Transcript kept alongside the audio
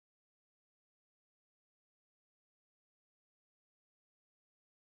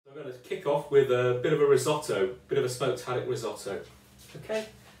I'm going to kick off with a bit of a risotto, bit of a smoked haddock risotto. Okay,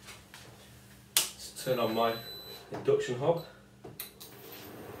 let's turn on my induction hob.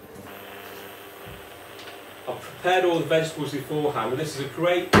 I've prepared all the vegetables beforehand, and this is a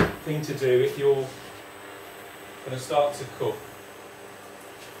great thing to do if you're going to start to cook.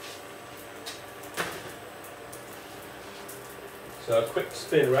 So a quick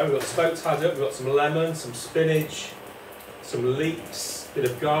spin around. We've got smoked haddock, we've got some lemon, some spinach, some leeks, a bit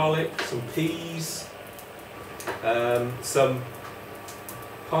of garlic, some peas, some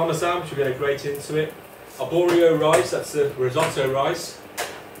parmesan, which we're going to grate into it. Arborio rice, that's the risotto rice.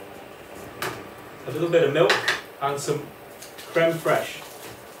 A little bit of milk and some creme fraiche.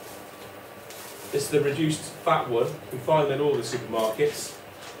 This is the reduced fat one. You can find them in all the supermarkets.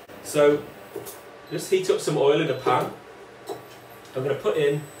 So just heat up some oil in a pan. I'm going to put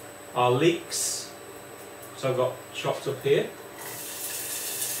in our leeks, which I've got chopped up here.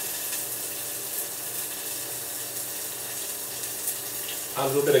 And a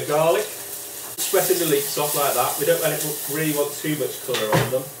little bit of garlic. Sweating the leeks off like that. We don't really want too much colour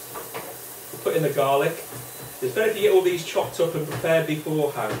on them. We'll put in the garlic. It's better if you get all these chopped up and prepared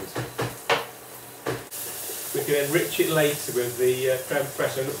beforehand. We can enrich it later with the creme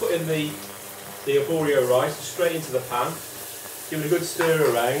fraiche. I'm going to put in the arborio rice straight into the pan. Give it a good stir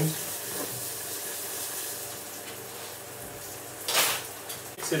around.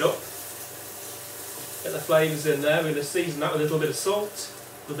 Mix it up. Get the flavours in there. We're going to season that with a little bit of salt,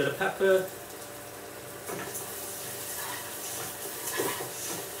 a little bit of pepper.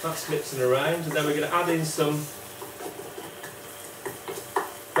 That's mixing around, and then we're going to add in some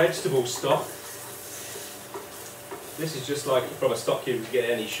vegetable stock. This is just like from a stock you can get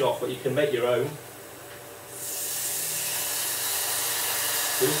in any shop, but you can make your own.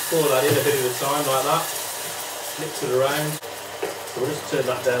 We'll just pour that in a bit at a time like that, mix it around. So we'll just turn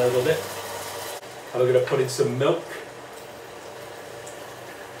that down a little bit. And we're going to put in some milk.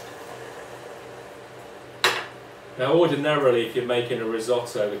 Now ordinarily if you're making a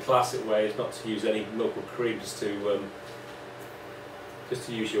risotto, the classic way is not to use any milk or cream, just to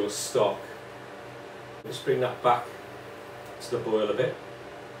use your stock. Just bring that back to the boil a bit.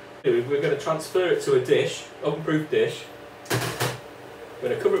 We're going to transfer it to a dish, oven-proof dish. We're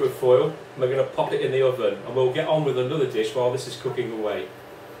going to cover it with foil and we're going to pop it in the oven, and we'll get on with another dish while this is cooking away.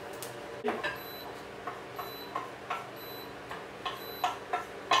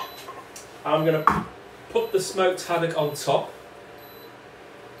 I'm going to put the smoked haddock on top.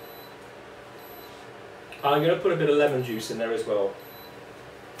 I'm going to put a bit of lemon juice in there as well.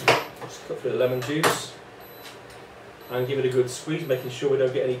 Just cut through the lemon juice and give it a good squeeze, making sure we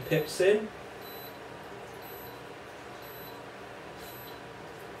don't get any pips in.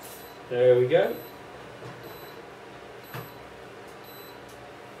 There we go.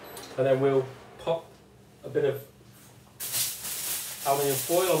 And then we'll pop a bit of aluminium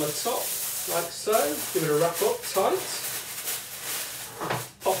foil on the top, like so. Give it a wrap up tight.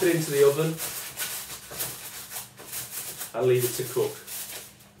 Pop it into the oven and leave it to cook.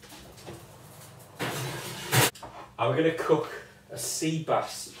 I'm going to cook a sea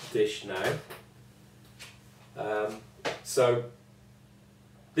bass dish now. So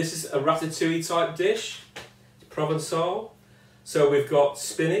this is a ratatouille type dish, Provençal. So we've got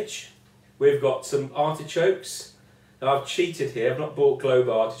spinach, we've got some artichokes. Now I've cheated here, I've not bought clove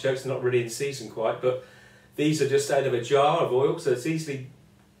artichokes, they're not really in season quite, but these are just out of a jar of oil, so it's easily,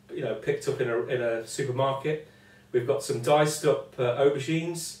 you know, picked up in a supermarket. We've got some diced up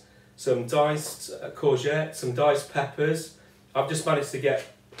aubergines, some diced courgettes, some diced peppers. I've just managed to get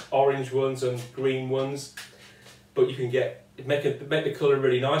orange ones and green ones, but you can get make the colour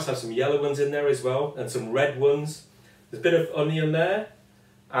really nice. Have some yellow ones in there as well, and some red ones. There's a bit of onion there,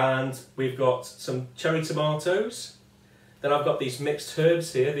 and we've got some cherry tomatoes. Then I've got these mixed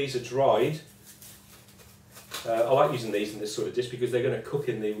herbs here. These are dried. I like using these in this sort of dish because they're going to cook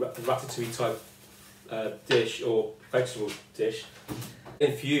in the ratatouille type dish or vegetable dish.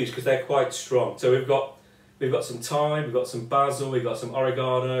 Infused because they're quite strong. So we've got some thyme, we've got some basil, we've got some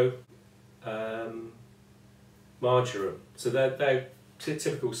oregano, marjoram. So they're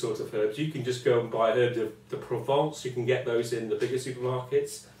typical sort of herbs. You can just go and buy Herbes de Provence. You can get those in the bigger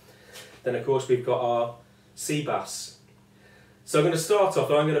supermarkets. Then of course we've got our sea bass. So I'm going to start off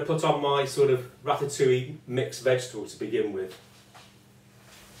and I'm going to put on my sort of ratatouille mixed vegetable to begin with.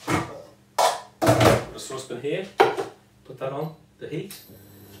 Got a saucepan here, put that on the heat,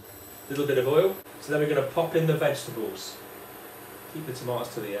 a little bit of oil. So then we're going to pop in the vegetables. Keep the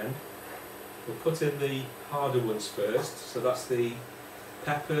tomatoes to the end. We'll put in the harder ones first, so that's the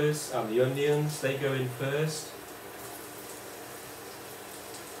peppers and the onions, they go in first.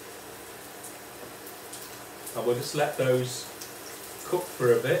 and we'll just let those cook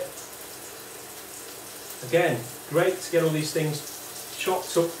for a bit. Again, great to get all these things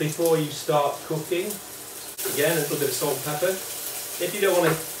chopped up before you start cooking. Again, a little bit of salt and pepper. If you don't want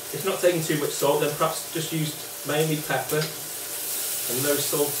to, if you're not taking too much salt, then perhaps just use mainly pepper and no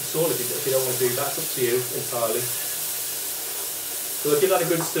salt at all if you don't want to do that. It's up to you entirely. So we'll give that a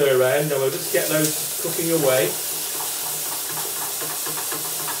good stir around and we'll just get those cooking away.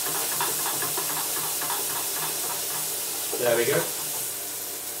 There we go.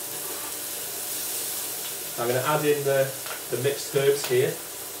 I'm going to add in the mixed herbs here.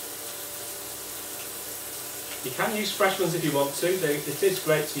 You can use fresh ones if you want to. It is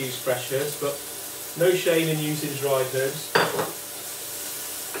great to use fresh herbs, but no shame in using dried herbs.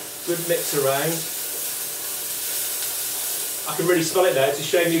 Good mix around. I can really smell it there. It's a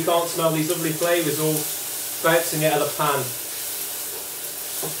shame you can't smell these lovely flavours all bouncing out of the pan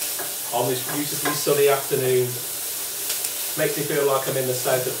on this beautifully sunny afternoon. Makes me feel like I'm in the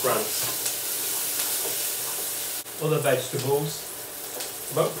south of France. Other vegetables.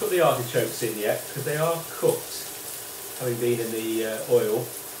 I won't put the artichokes in yet because they are cooked, having been in the oil.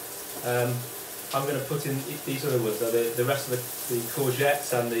 I'm going to put in these other ones, the rest of the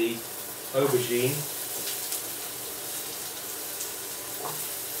courgettes and the aubergine.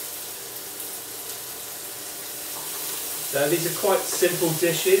 Now these are quite simple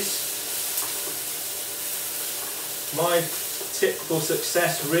dishes. My tip for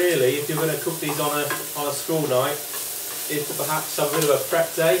success really, if you're going to cook these on a school night, is to perhaps have a bit of a prep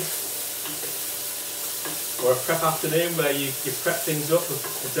day or a prep afternoon where you prep things up a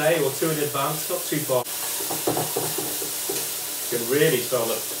day or two in advance, not too far. You can really smell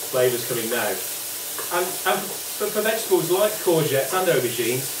the flavours coming now. And for vegetables like courgettes and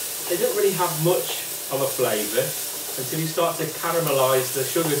aubergines, they don't really have much of a flavour until you start to caramelise the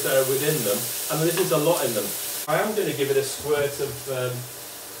sugars that are within them, and there isn't a lot in them. I am going to give it a squirt of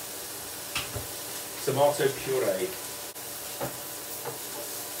tomato puree.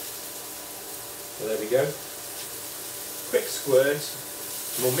 So there we go. Quick squirt,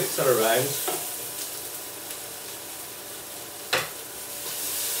 and we'll mix that around.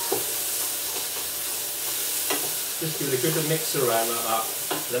 Just give it a good mix around like that.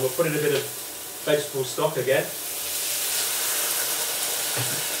 And then we'll put in a bit of vegetable stock again.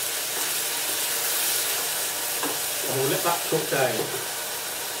 And we'll let that cook down.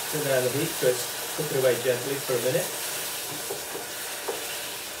 Turn down the heat so it's cooking away gently for a minute.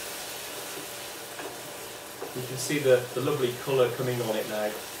 You can see the lovely colour coming on it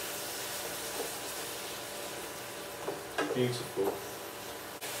now. Beautiful.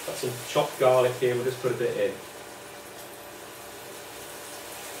 Got some chopped garlic here, we'll just put a bit in.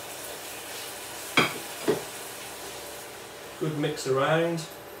 Good mix around.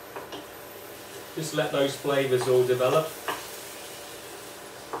 Just let those flavours all develop.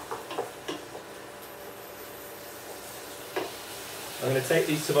 I'm going to take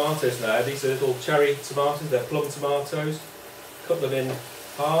these tomatoes now. These are little cherry tomatoes, they're plum tomatoes. Cut them in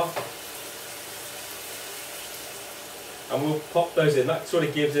half. And we'll pop those in. That sort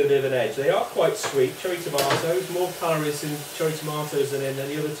of gives it a bit of an edge. They are quite sweet, cherry tomatoes. More calories in cherry tomatoes than in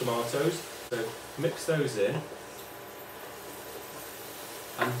any other tomatoes. So mix those in.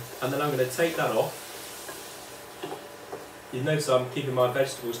 And then I'm going to take that off. You notice I'm keeping my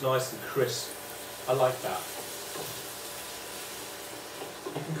vegetables nice and crisp. I like that.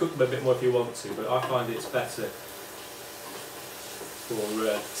 You can cook them a bit more if you want to, but I find it's better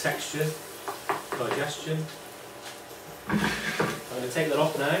for texture, digestion. I'm going to take that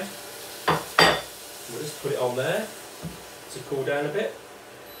off now. We'll just put it on there to cool down a bit.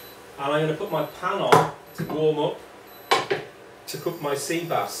 And I'm going to put my pan on to warm up to cook my sea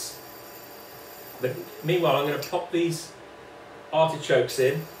bass. But meanwhile, I'm going to pop these artichokes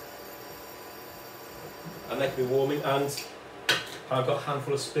in, and they can be warming. And I've got a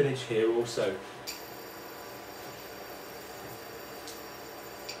handful of spinach here also.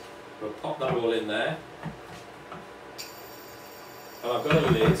 We'll pop that all in there. And I've got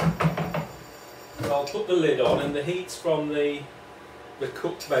a lid. So I'll put the lid on, and the heat from the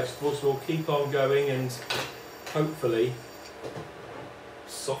cooked vegetables will keep on going and hopefully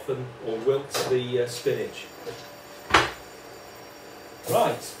soften or wilt the spinach.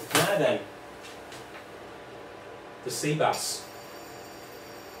 Right, now then, the sea bass.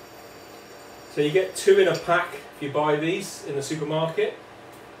 So you get 2 in a pack if you buy these in the supermarket.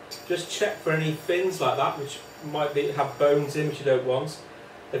 Just check for any fins like that which might have bones in which you don't want.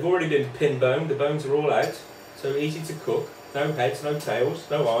 They've already been pin boned, the bones are all out, so easy to cook. No heads, no tails,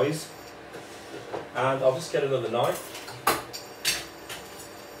 no eyes. And I'll just get another knife.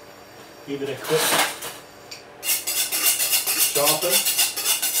 Give it a quick sharpen.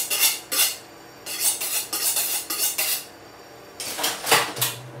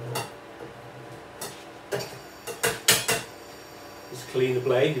 Just clean the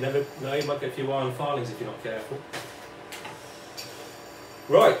blade. You never know, you might get a few iron filings if you're not careful.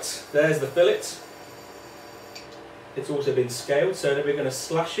 Right, there's the fillet. It's also been scaled, so then we're going to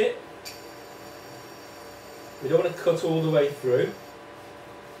slash it. We don't want to cut all the way through,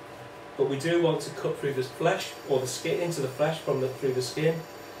 but we do want to cut through the flesh, or the skin, into the flesh through the skin,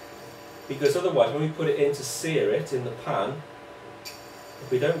 because otherwise when we put it in to sear it in the pan,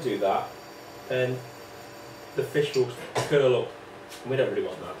 if we don't do that, then the fish will curl up, and we don't really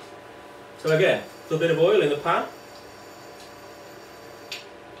want that. So again, a little bit of oil in the pan,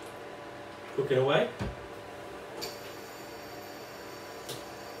 cooking away.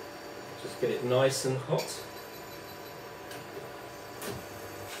 Just get it nice and hot.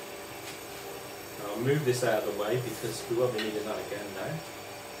 I'll move this out of the way because we won't be needing that again now.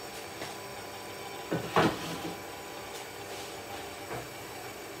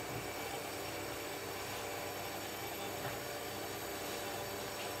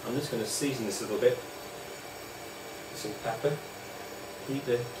 I'm just going to season this a little bit with some pepper. Keep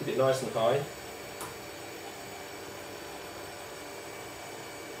it nice and high.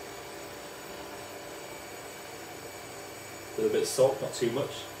 A little bit of salt, not too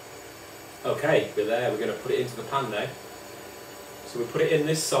much. Okay, we're there. We're going to put it into the pan now. So we put it in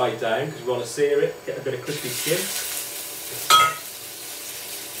this side down because we want to sear it, get a bit of crispy skin.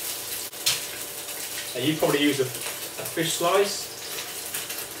 And you probably use a fish slice.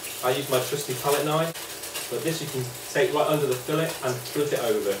 I use my trusty palette knife, but this you can take right under the fillet and flip it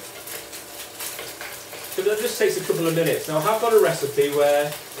over. So that just takes a couple of minutes. Now I have got a recipe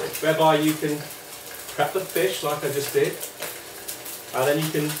whereby you can prep the fish like I just did, and then you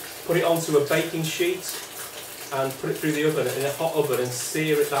can put it onto a baking sheet and put it through the oven in a hot oven and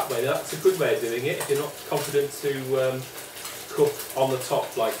sear it that way. Now, that's a good way of doing it if you're not confident to cook on the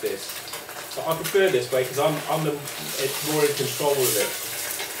top like this. But I prefer this way because it's more in control of it.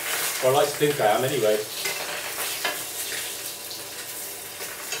 Or I like to think I am anyway.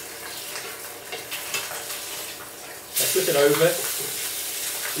 I flip it over.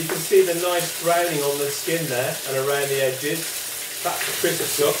 You can see the nice browning on the skin there and around the edges. That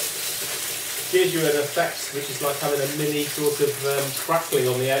crisps up, gives you an effect which is like having a mini sort of crackling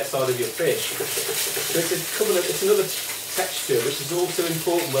on the outside of your fish. So it's another texture which is also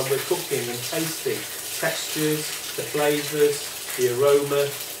important when we're cooking and tasting. Textures, the flavours, the aroma.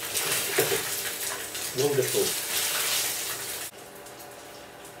 Wonderful.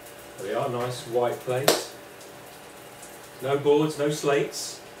 There we are, nice white plate. No boards, no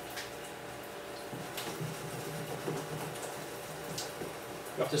slates.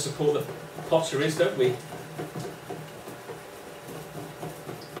 We have to support the potteries, don't we?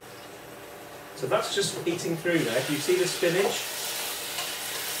 So that's just eating through now. If you see the spinach,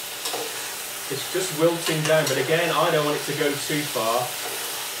 it's just wilting down, but again, I don't want it to go too far.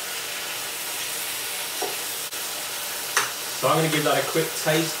 So I'm going to give that a quick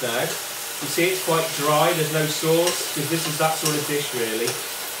taste now. You see it's quite dry, there's no sauce, because this is that sort of dish really.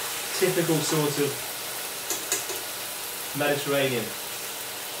 Typical sort of Mediterranean.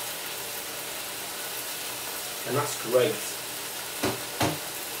 And that's great.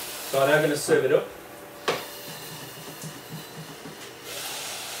 So I'm now going to serve it up.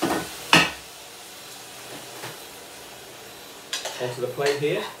 Onto the plate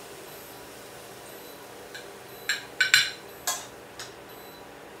here.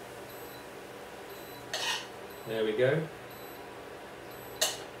 There we go.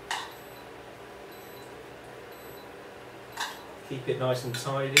 Keep it nice and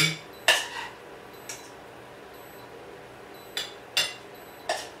tidy.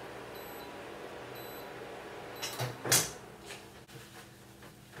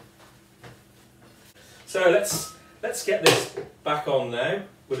 So let's get this back on now.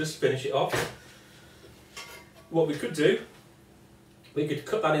 We'll just finish it off. What we could do, we could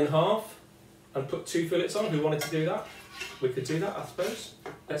cut that in half and put 2 fillets on if we wanted to do that. We could do that, I suppose.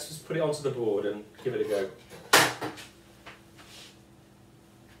 Let's just put it onto the board and give it a go.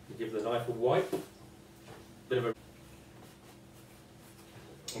 Give the knife a wipe. And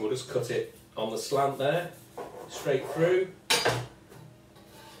we'll just cut it on the slant there, straight through.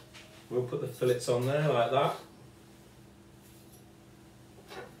 We'll put the fillets on there like that.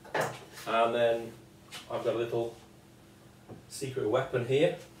 And then I've got a little secret weapon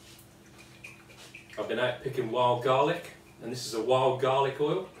here. I've been out picking wild garlic, and this is a wild garlic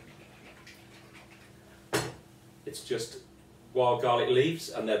oil. It's just wild garlic leaves,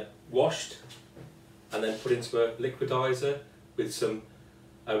 and they're washed and then put into a liquidizer with some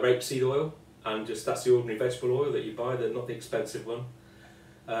rapeseed oil, and that's the ordinary vegetable oil that you buy, not the expensive one.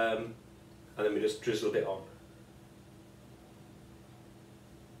 And then we just drizzle a bit on.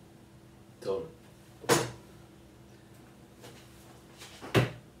 Done.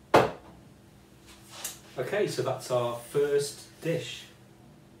 Okay, so that's our first dish.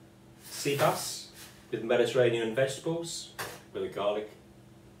 Sea bass with Mediterranean vegetables with a garlic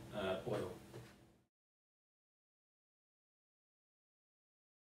oil.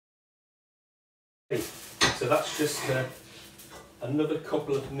 Okay, so that's just another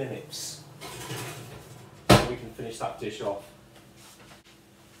couple of minutes and we can finish that dish off.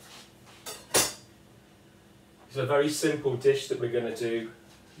 It's a very simple dish that we're going to do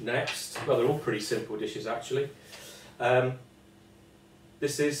next. Well, they're all pretty simple dishes actually.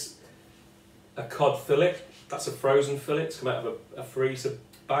 This is a cod fillet. That's a frozen fillet. It's come out of a freezer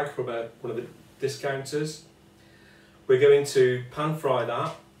bag from one of the discounters. We're going to pan fry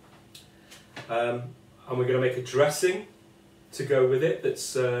that, and we're going to make a dressing to go with it.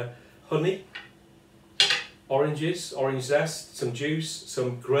 That's honey, oranges, orange zest, some juice,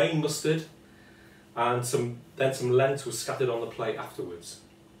 some grain mustard, and then some lentils scattered on the plate afterwards.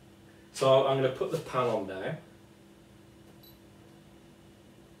 So I'm going to put the pan on now.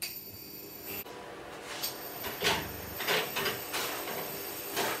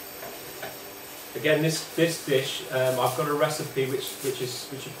 Again, this dish, I've got a recipe which you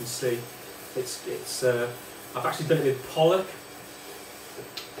can see. I've actually done it with pollock,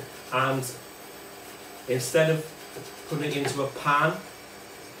 and instead of putting it into a pan,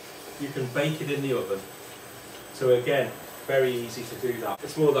 you can bake it in the oven. So again, very easy to do that.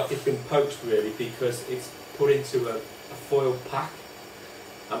 It's more like it's been poached really, because it's put into a foil pack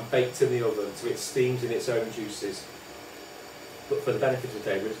and baked in the oven, so it steams in its own juices. But for the benefit of the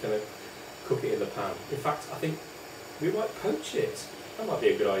day, we're just going to cook it in the pan. In fact, I think we might poach it. That might be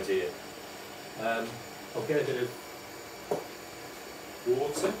a good idea. I'll get a bit of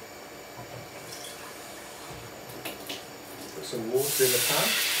water. Put some water in the pan.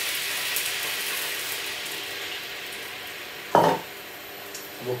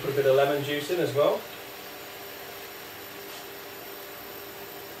 And we'll put a bit of lemon juice in as well.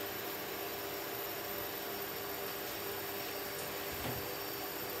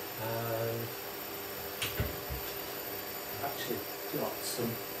 Actually,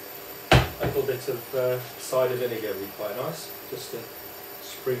 a little bit of cider vinegar would be quite nice, just a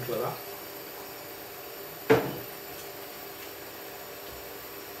sprinkle of that.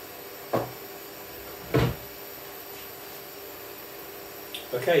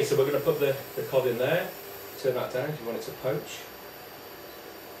 Okay, so we're going to put the cod in there. Turn that down if you want it to poach.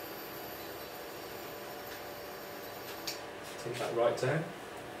 Take that right down.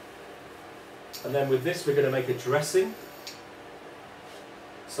 And then with this we're going to make a dressing.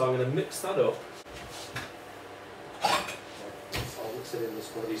 So I'm going to mix that up. I'll mix it in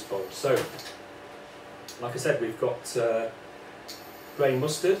one of these bowls. So, like I said, we've got grain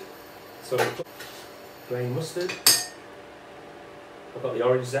mustard. So I'm going to put grain mustard. I've got the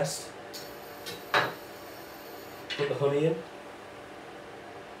orange zest. Put the honey in.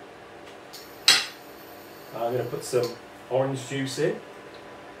 I'm going to put some orange juice in.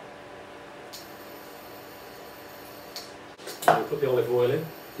 We'll put the olive oil in,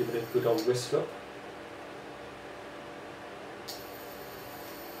 give it a good old whisk up.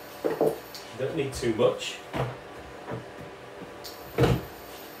 You don't need too much.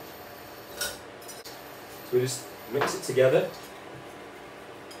 So we just mix it together.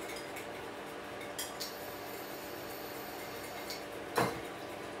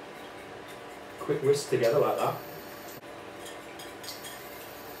 Quick whisk together like that.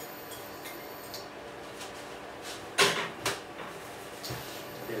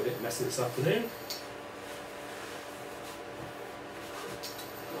 Get a bit messy this afternoon.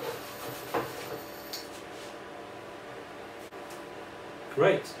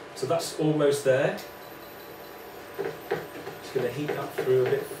 Great, so that's almost there. Just going to heat that through a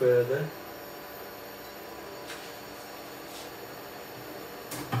bit further.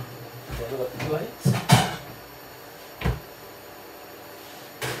 Another plate.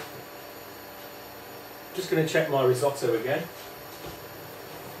 Just going to check my risotto again.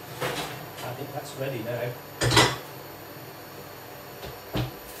 I think that's ready now.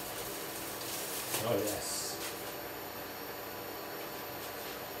 Oh yes.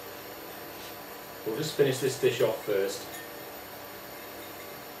 We'll just finish this dish off first.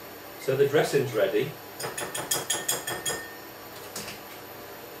 So the dressing's ready.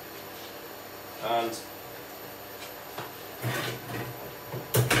 And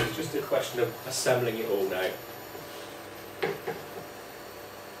it's just a question of assembling it all now.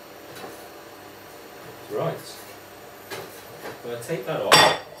 Right. I'm going to take that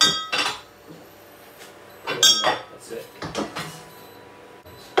off. Put it on there. That's it.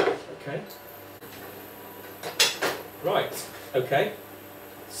 Okay. Right. Okay.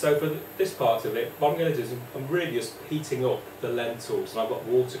 So for this part of it, what I'm going to do is I'm really just heating up the lentils, and I've got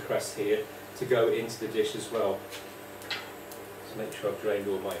watercress here to go into the dish as well. So make sure I've drained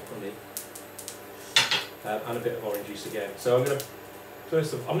all my honey. And a bit of orange juice again. So I'm going to,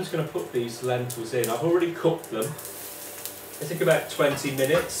 first of all, I'm just going to put these lentils in. I've already cooked them. They take about 20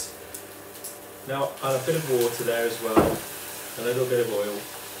 minutes. Now add a bit of water there as well, a little bit of oil.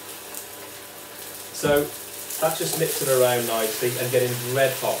 So that's just mixing around nicely and getting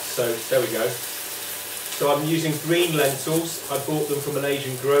red hot. So there we go. So I'm using green lentils. I bought them from an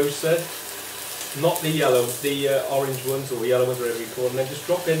Asian grocer. Not the yellow, the orange ones or yellow ones, whatever you call them. Then just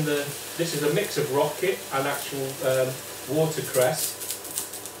drop in the, this is a mix of rocket and actual watercress.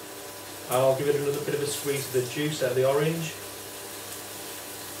 And I'll give it another bit of a squeeze of the juice out of the orange.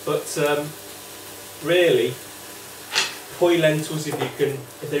 But really, poi lentils, if you can,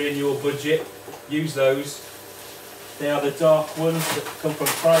 if they're in your budget, use those. They are the dark ones that come from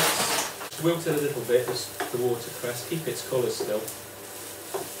France. Wilt it a little bit, just the watercress, keep its colour still.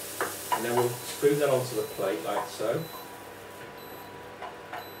 And then we'll spoon that onto the plate like so.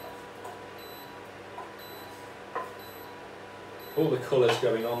 All the colours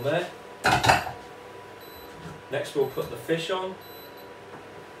going on there. Next we'll put the fish on.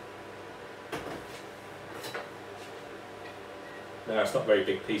 Now it's not a very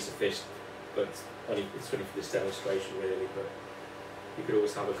big piece of fish, but it's only for this demonstration really, but you could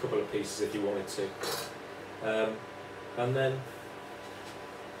always have a couple of pieces if you wanted to. And then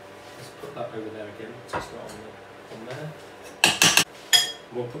let's put that over there again, just on there. And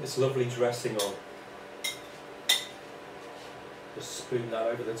we'll put this lovely dressing on. Just spoon that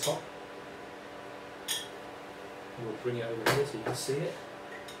over the top. And we'll bring it over here so you can see it.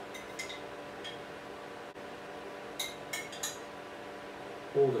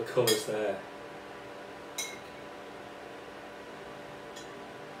 All the colours there.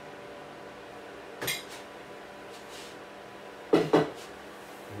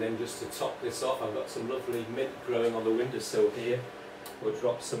 And then just to top this off, I've got some lovely mint growing on the windowsill here. We'll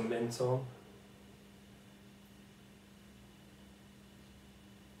drop some mint on.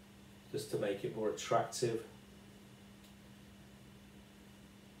 Just to make it more attractive.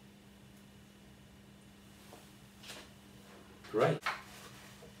 Great.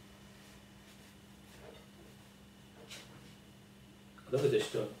 Another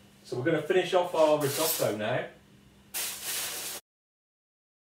dish done. So we're going to finish off our risotto now.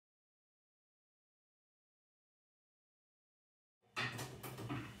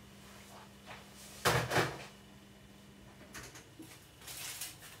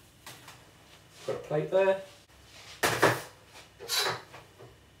 Got a plate there. Let's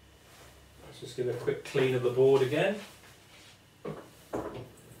just give a quick clean of the board again.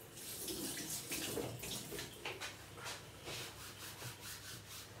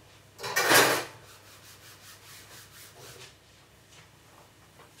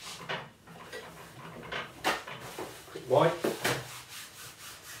 Quick wipe.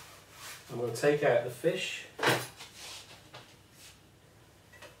 I'm going to take out the fish.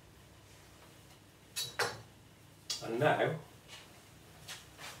 And now,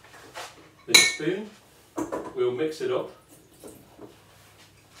 with a spoon, we'll mix it up.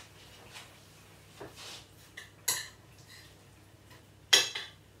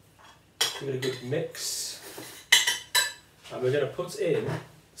 Give it a good mix. And we're going to put in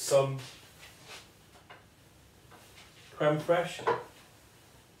some creme fraiche,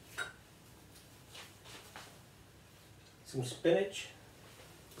 some spinach,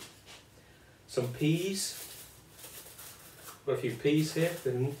 some peas. Got a few peas here,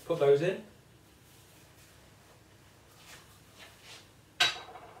 then put those in.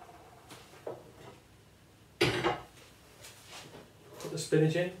 Put the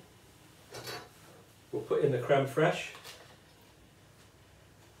spinach in. We'll put in the creme fraiche,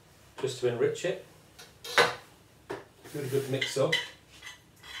 just to enrich it. Give it a good mix up.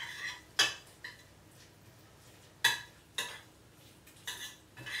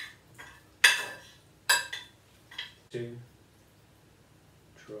 Too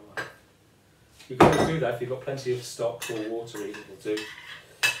dry. You can always do that if you've got plenty of stock or water, even will do.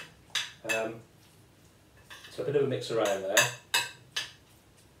 So a bit of a mix around there.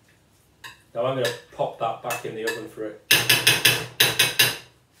 Now I'm going to pop that back in the oven for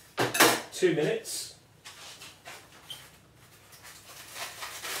 2 minutes.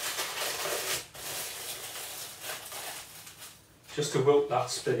 Just to wilt that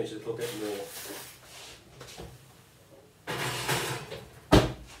spinach a little bit more.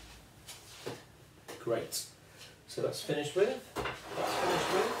 Great. So that's finished with. That's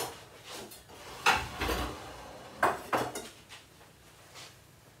finished with.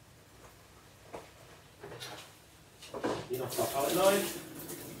 Off our palette knife.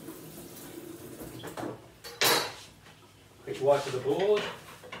 Quick wipe of the board.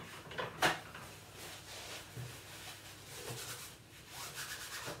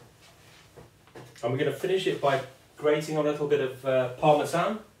 And we're going to finish it by grating on a little bit of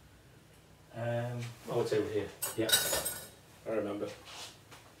Parmesan. Oh, it's over here. Yeah, I remember.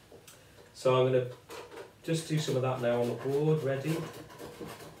 So I'm going to just do some of that now on the board, ready.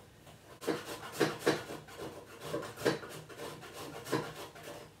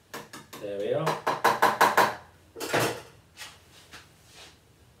 There we are.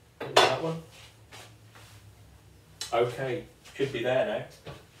 That one. Okay, should be there now.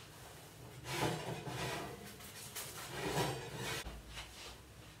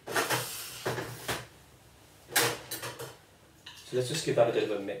 So let's just give that a bit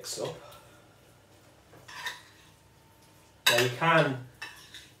of a mix up. Now you can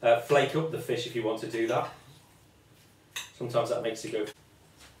flake up the fish if you want to do that. Sometimes that makes it go.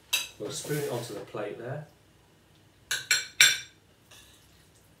 We'll spoon it onto the plate there.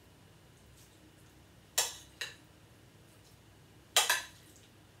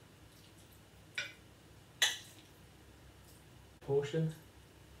 Portion.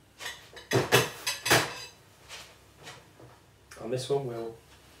 On this one we'll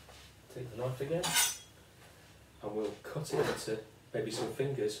take the knife again and we'll cut it into maybe some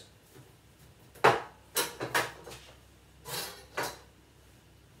fingers.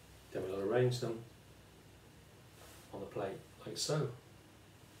 Then we'll arrange them on the plate like so.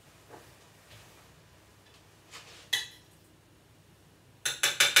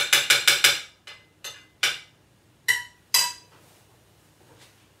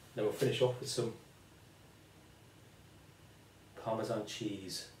 Then we'll finish off with some Parmesan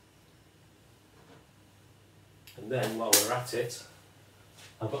cheese. And then while we're at it,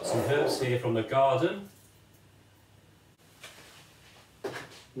 I've got some herbs here from the garden.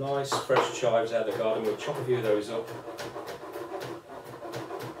 Nice fresh chives out of the garden. We'll chop a few of those up.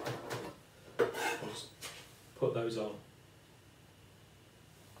 Just put those on.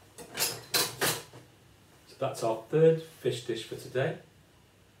 So that's our third fish dish for today.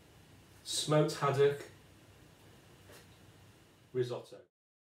 Smoked haddock risotto.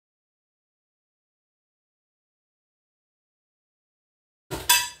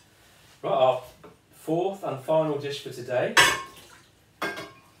 Right, our fourth and final dish for today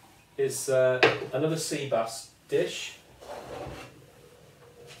is another sea bass dish.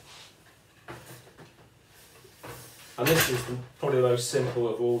 And this is probably the most simple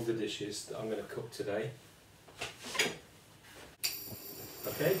of all the dishes that I'm going to cook today.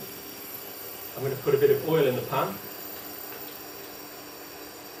 Okay, I'm going to put a bit of oil in the pan.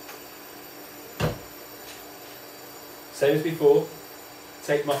 Same as before,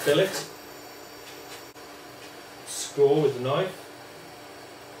 take my fillet, score with the knife.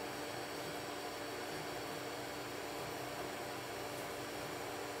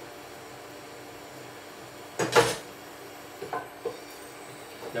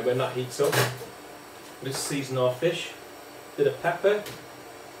 Now when that heats up, we'll just season our fish, bit of pepper,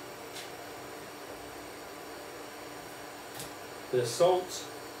 bit of salt,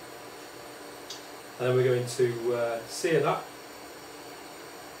 and then we're going to sear that.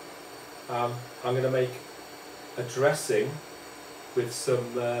 I'm going to make a dressing with some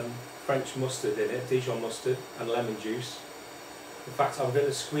French mustard in it, Dijon mustard, and lemon juice. In fact, I'm going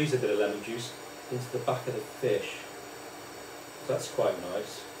to squeeze a bit of lemon juice into the back of the fish. So that's quite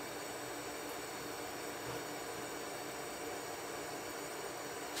nice.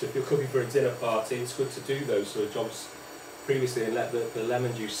 So if you're cooking for a dinner party, it's good to do those sort of jobs previously and let the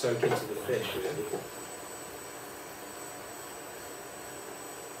lemon juice soak into the fish, really.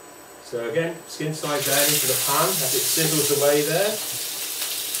 So again, skin side down into the pan as it sizzles away there.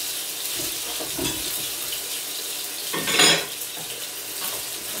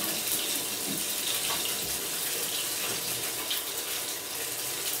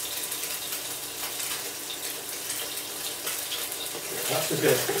 That's just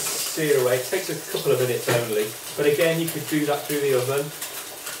going to sear away. It takes a couple of minutes only, but again you could do that through the oven,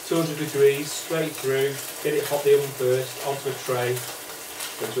 200 degrees, straight through, get it hot the oven first, onto a tray,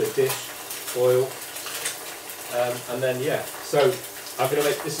 into a dish, oil, and then yeah. So I'm going to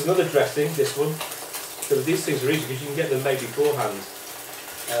make this another dressing, this one. So these things are easy because you can get them made beforehand.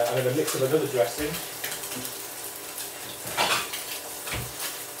 I'm going to mix up another dressing.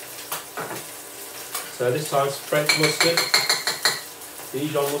 So So this time it's French mustard,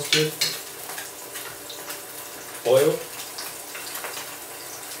 Dijon mustard, oil.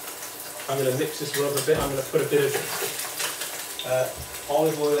 I'm going to mix this one up a bit. I'm going to put a bit of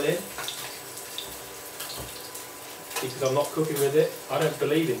olive oil in, because I'm not cooking with it. I don't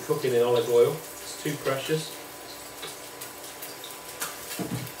believe in cooking in olive oil. It's too precious.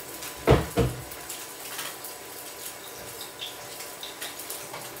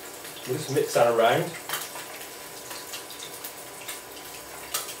 We'll just mix that around.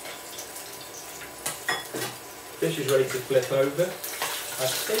 Fish is ready to flip over, I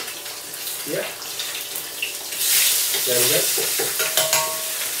think. Yeah. There we go.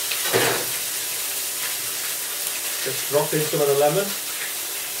 Just drop in some of the lemon.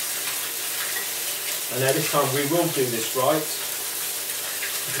 And now this time we will do this right.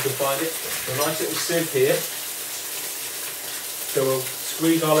 If you can find it. A nice little sieve here. So we'll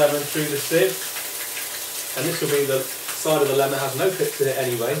squeeze our lemon through the sieve. And this will be the side of the lemon that has no pips in it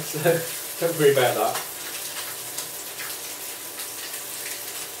anyway, so don't worry about that.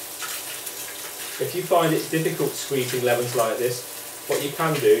 If you find it difficult squeezing lemons like this, what you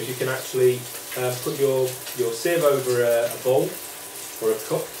can do is you can actually put your sieve over a bowl or a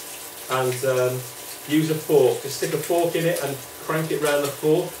cup and use a fork. Just stick a fork in it and crank it round the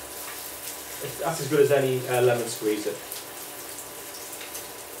fork. That's as good as any lemon squeezer.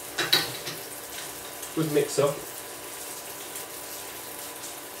 Good mix up.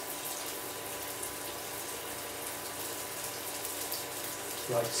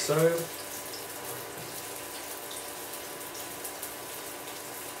 Like so.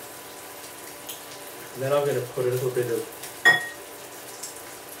 And then I'm going to put a little bit of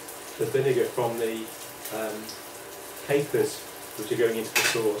the vinegar from the capers which are going into the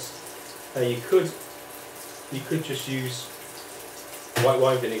sauce. Now you could just use white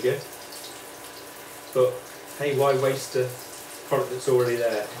wine vinegar, but hey, why waste a product that's already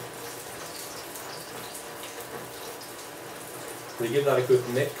there? So you give that a good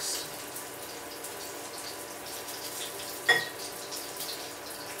mix.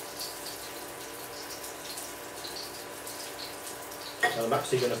 I'm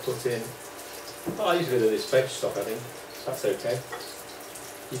actually going to put in, I'll use a bit of this veg stock, I think. That's okay.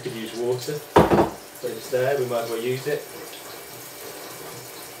 You could use water, but it's there, we might as well use it.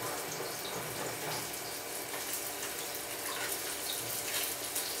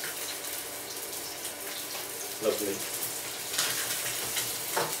 Lovely.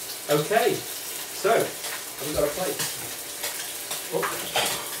 Okay, so, have we got a plate? Oh.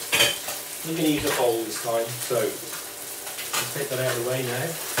 I'm going to use a bowl this time, so let's take that out of the way now.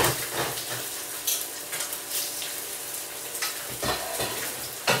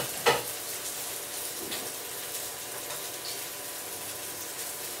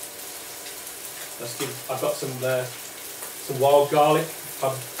 I've got some wild garlic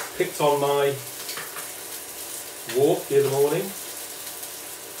I've picked on my walk the other morning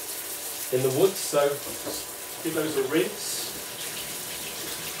in the woods, so just give those a rinse.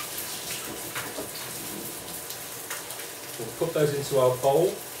 We'll put those into our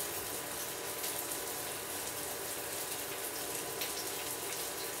bowl.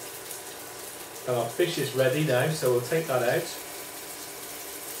 And our fish is ready now, so we'll take that out.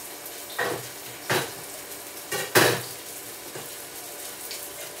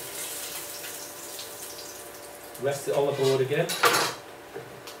 Rest it on the board again.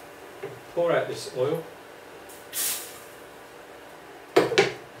 Pour out this oil.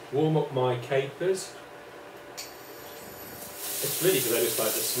 Warm up my capers. It's really good, I just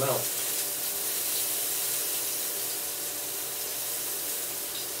like the smell.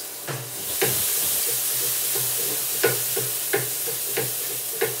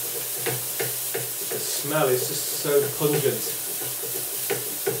 The smell is just so pungent.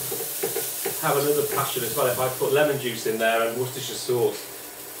 Have another passion as well. If I put lemon juice in there and Worcestershire sauce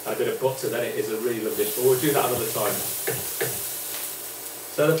and a bit of butter, then it is a really lovely dish. But we'll do that another time.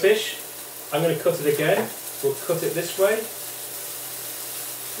 So the fish, I'm going to cut it again. We'll cut it this way.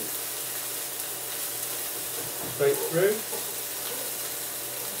 Straight through.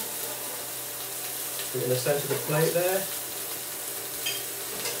 Put it in the centre of the plate there.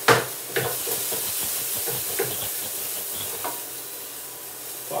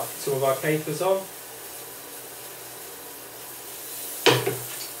 Put some of our capers on.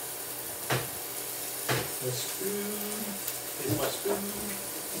 A spoon. Here's my spoon.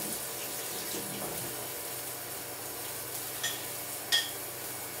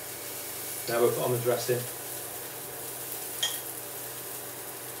 Now we'll put on the dressing.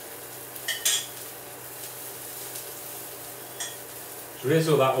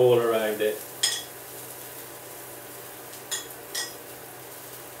 Drizzle that all around it.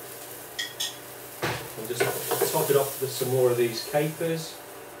 And just top it off with some more of these capers.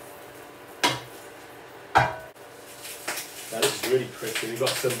 Now this is really pretty. We've got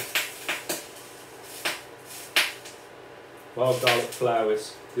some wild garlic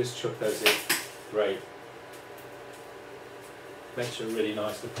flowers. Just chuck those in. Great. Makes a really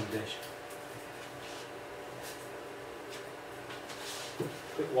nice looking dish.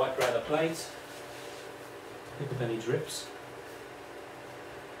 Quick wipe around the plate. Pick up any drips.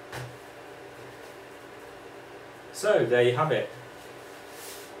 So there you have it.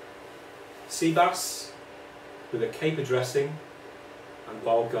 Sea bass with a caper dressing and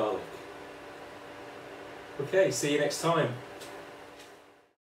wild garlic. Okay, see you next time.